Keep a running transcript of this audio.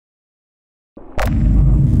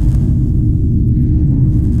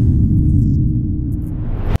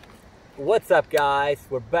What's up, guys?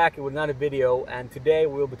 We're back with another video, and today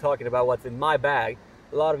we'll be talking about what's in my bag.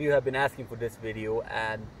 A lot of you have been asking for this video,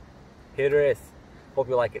 and here it is. Hope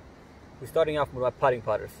you like it. We're starting off with my putting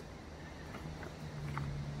putters.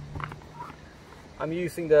 I'm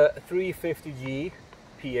using the 350G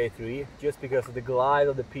PA3 just because of the glide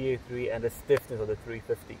of the PA3 and the stiffness of the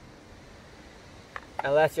 350.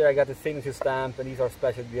 And last year I got the signature stamp, and these are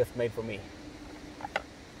special, just made for me.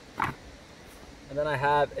 And then I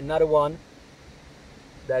have another one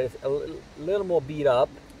that is a little more beat up,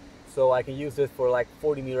 so I can use this for like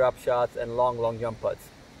 40-meter up shots and long jump putts.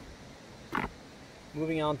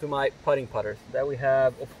 Moving on to my putting putters. Then we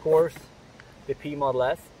have, of course, the P Model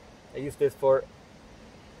S. I use this for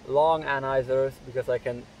long anizers because I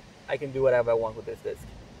can do whatever I want with this disc.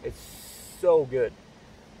 It's so good.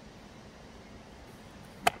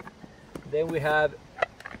 Then we have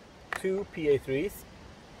two PA3s.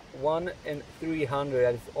 One in 300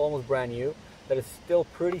 that is almost brand new, that is still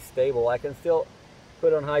pretty stable. I can still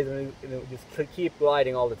put on highs and just keep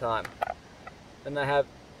gliding all the time. Then I have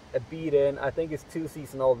a beat in, I think it's 2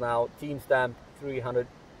 season old now, Team Stamp 300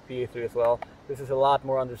 PA3 as well. This is a lot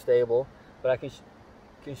more understable, but I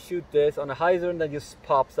can shoot this on a hyzer and then just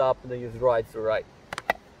pops up and then just rides to right.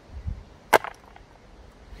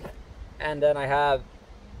 And then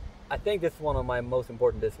I think this is one of my most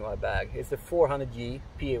important discs in my bag. It's the 400G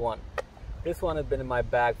PA1. This one has been in my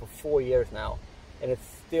bag for 4 years now, and it's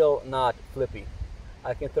still not flippy.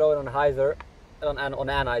 I can throw it on a hyzer, on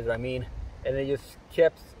anizer I mean, and it just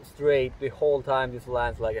kept straight the whole time, just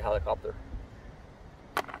lands like a helicopter.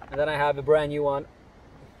 And then I have a brand new one,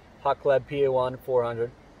 Hot Club PA1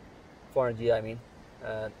 400G I mean,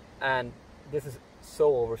 and this is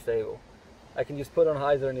so overstable. I can just put on a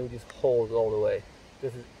hyzer and it will just hold all the way.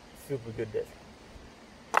 This is super good disc.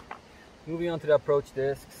 Moving on to the approach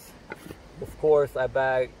discs. Of course, I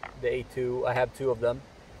bag the A2. I have two of them.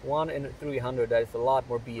 One in 300 that is a lot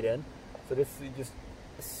more beat in. So this is just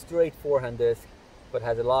a straight forehand disc, but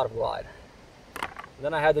has a lot of glide. And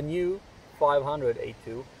then I had the new 500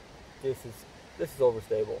 A2. This is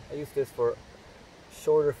overstable. I use this for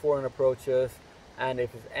shorter forehand approaches, and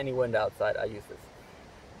if there's any wind outside, I use this.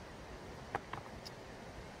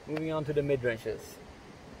 Moving on to the mid-ranges.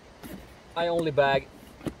 I only bag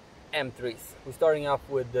M3s. We're starting off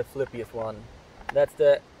with the flippiest one. That's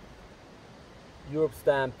the Europe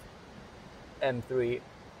stamped M3.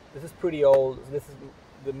 This is pretty old. This is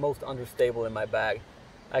the most understable in my bag.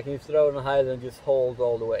 I can just throw it on high and just hold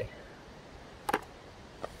all the way.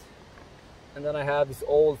 And then I have this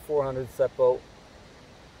old 400 Seppo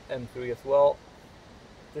M3 as well.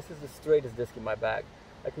 This is the straightest disc in my bag.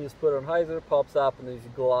 I can just put it on hyzer, pops up, and then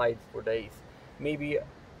just glides for days. Maybe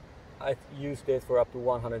I use this for up to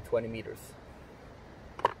 120 meters.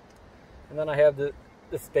 And then I have the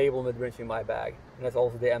stable mid-range in my bag, and that's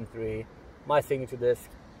also the M3, my signature disc.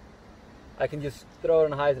 I can just throw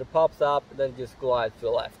it on hyzer, pops up, and then it just glides to the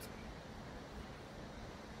left.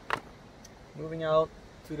 Moving out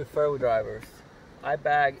to the fairway drivers. I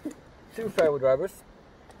bag two fairway drivers.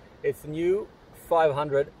 It's the new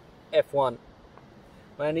 500 F1.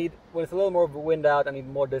 When it's a little more of a wind out, I need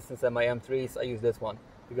more distance than my M3s, I use this one.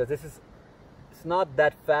 Because it's not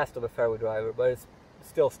that fast of a fairway driver, but it's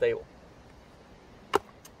still stable. And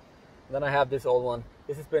then I have this old one.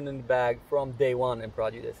 This has been in the bag from day one in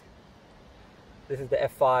Project Disc. This is the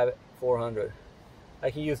F5 400. I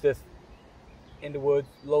can use this in the woods,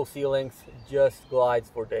 low ceilings, just glides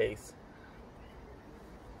for days.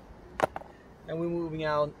 And we're moving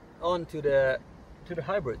out on to the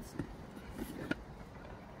hybrids.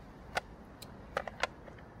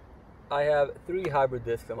 I have three hybrid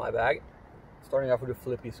discs in my bag, starting off with the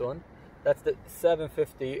flippiest one. That's the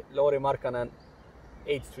 750 Lauri Markkanen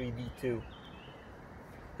H3 V2.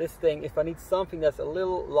 This thing, if I need something that's a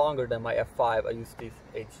little longer than my F5, I use this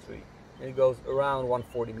H3. And it goes around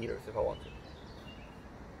 140 meters if I want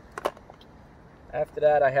to. After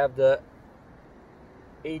that, I have the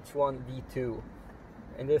H1 V2.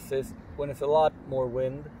 And this is, when it's a lot more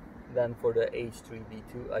wind than for the H3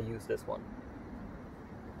 V2, I use this one.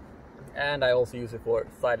 And I also use it for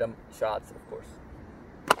side-arm shots, of course.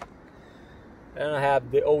 And I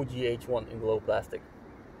have the OG H1 in glow plastic.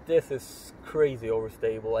 This is crazy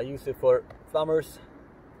overstable. I use it for thumbers,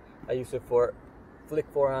 I use it for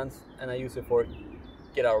flick forehands, and I use it for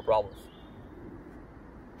get out of problems.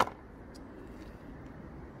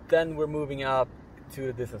 Then we're moving up to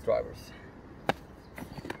the distance drivers.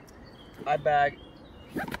 I bag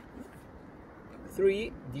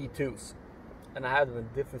three D2s. And I have them in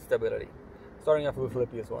different stability. Starting off with the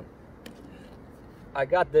flippiest one. I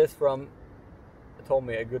got this from, told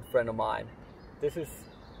me, a good friend of mine. This is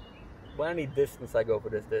when I need distance, I go for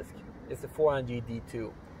this disc. It's a 400G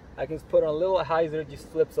D2. I can just put on a little hyzer, it just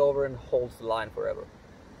flips over and holds the line forever.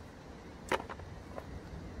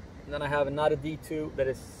 And then I have another D2 that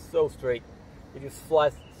is so straight. It just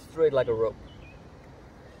flies straight like a rope.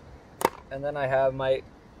 And then I have my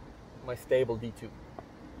stable D2.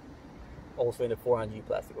 Also in the 400G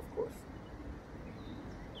plastic, of course.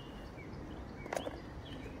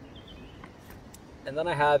 And then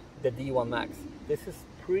I have the D1 Max. This is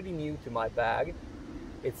pretty new to my bag.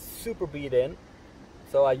 It's super beat in,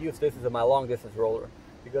 so I use this as my long distance roller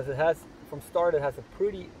because it has, from start, it has a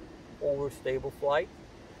pretty overstable flight,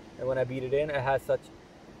 and when I beat it in, it has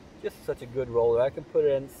just such a good roller. I can put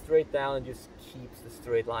it in straight down and just keeps the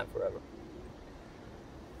straight line forever.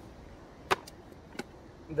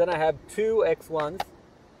 Then I have two X1s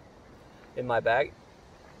in my bag,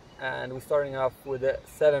 and we're starting off with the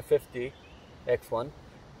 750 X1.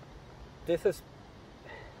 This is,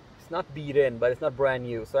 it's not beat in, but it's not brand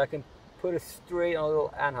new, so I can put it straight on a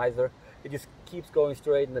little anhyzer. It just keeps going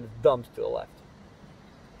straight and then it dumps to the left.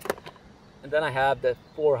 And then I have the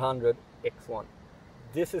 400 X1.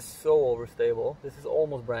 This is so overstable. This is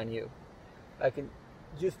almost brand new. I can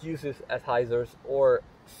just use this as hyzers or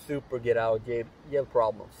super get out yell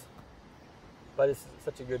problems. But it's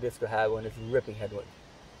such a good disc to have when it's ripping headwind.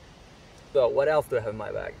 So what else do I have in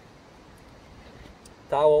my bag?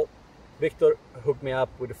 Towel. Victor hooked me up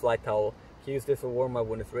with a flight towel. Can use this to warm up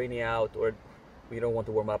when it's raining out or we don't want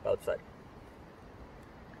to warm up outside.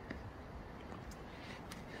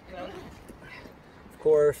 Of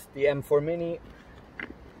course, the M4 Mini,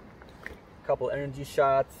 a couple energy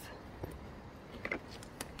shots,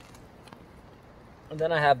 and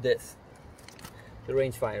then I have this, the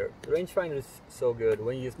rangefinder. The rangefinder is so good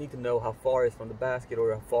when you just need to know how far it is from the basket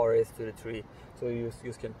or how far it is to the tree, so you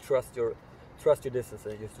just can trust your distance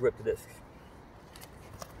and just rip the discs.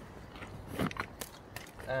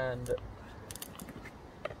 And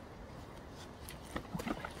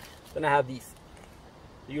then I have these,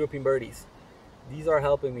 the European birdies. These are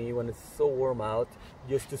helping me when it's so warm out,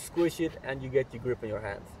 just to squish it and you get your grip in your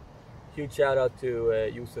hands. Huge shout out to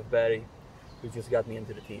Yusuf Berry, who just got me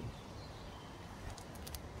into the team.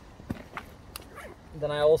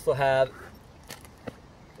 Then I also have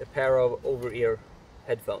a pair of over-ear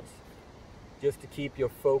headphones, just to keep your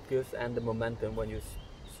focus and the momentum when you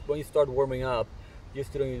start warming up. You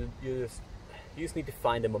just need to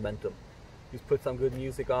find the momentum. Just put some good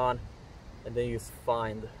music on, and then you just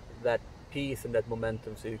find that peace and that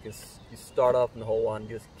momentum, so you start off in the hole one,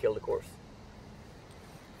 just kill the course.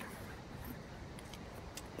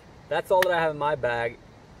 That's all that I have in my bag.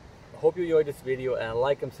 I hope you enjoyed this video, and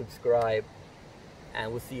like and subscribe,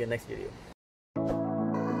 and we'll see you in the next video.